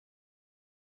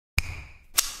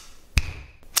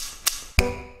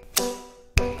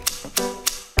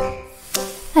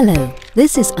Hello,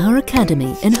 this is our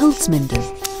academy in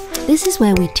Holzminden. This is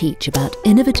where we teach about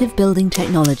innovative building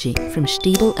technology from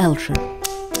Stiebel Eltron.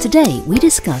 Today we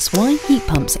discuss why heat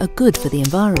pumps are good for the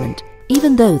environment,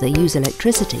 even though they use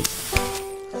electricity.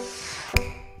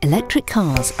 Electric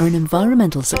cars are an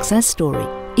environmental success story,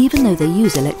 even though they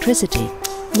use electricity.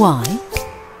 Why?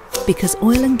 Because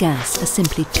oil and gas are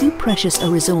simply too precious a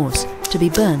resource to be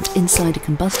burnt inside a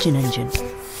combustion engine.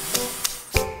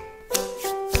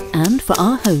 And for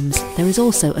our homes, there is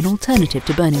also an alternative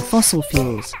to burning fossil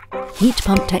fuels: heat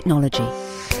pump technology,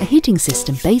 a heating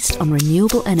system based on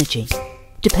renewable energy.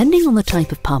 Depending on the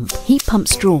type of pump, heat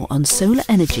pumps draw on solar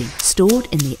energy stored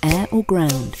in the air or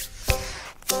ground.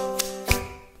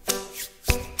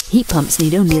 Heat pumps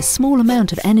need only a small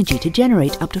amount of energy to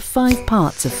generate up to 5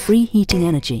 parts of free heating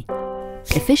energy.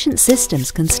 Efficient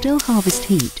systems can still harvest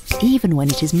heat even when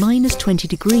it is -20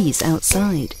 degrees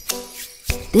outside.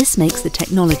 This makes the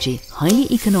technology highly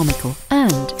economical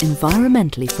and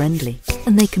environmentally friendly.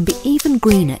 And they can be even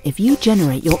greener if you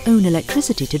generate your own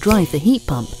electricity to drive the heat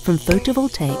pump from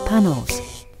photovoltaic panels.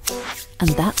 And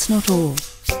that's not all.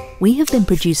 We have been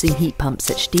producing heat pumps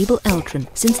at Stiebel Eltron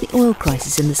since the oil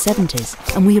crisis in the 70s,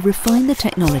 and we have refined the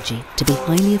technology to be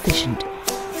highly efficient.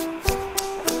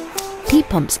 Heat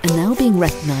pumps are now being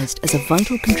recognised as a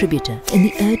vital contributor in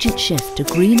the urgent shift to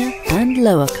greener and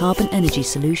lower carbon energy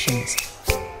solutions.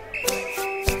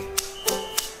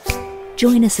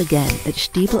 Join us again at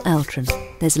Stiebel Eltron.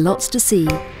 There's lots to see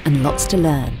and lots to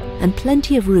learn, and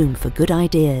plenty of room for good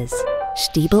ideas.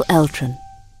 Stiebel Eltron.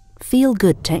 Feel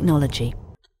good technology.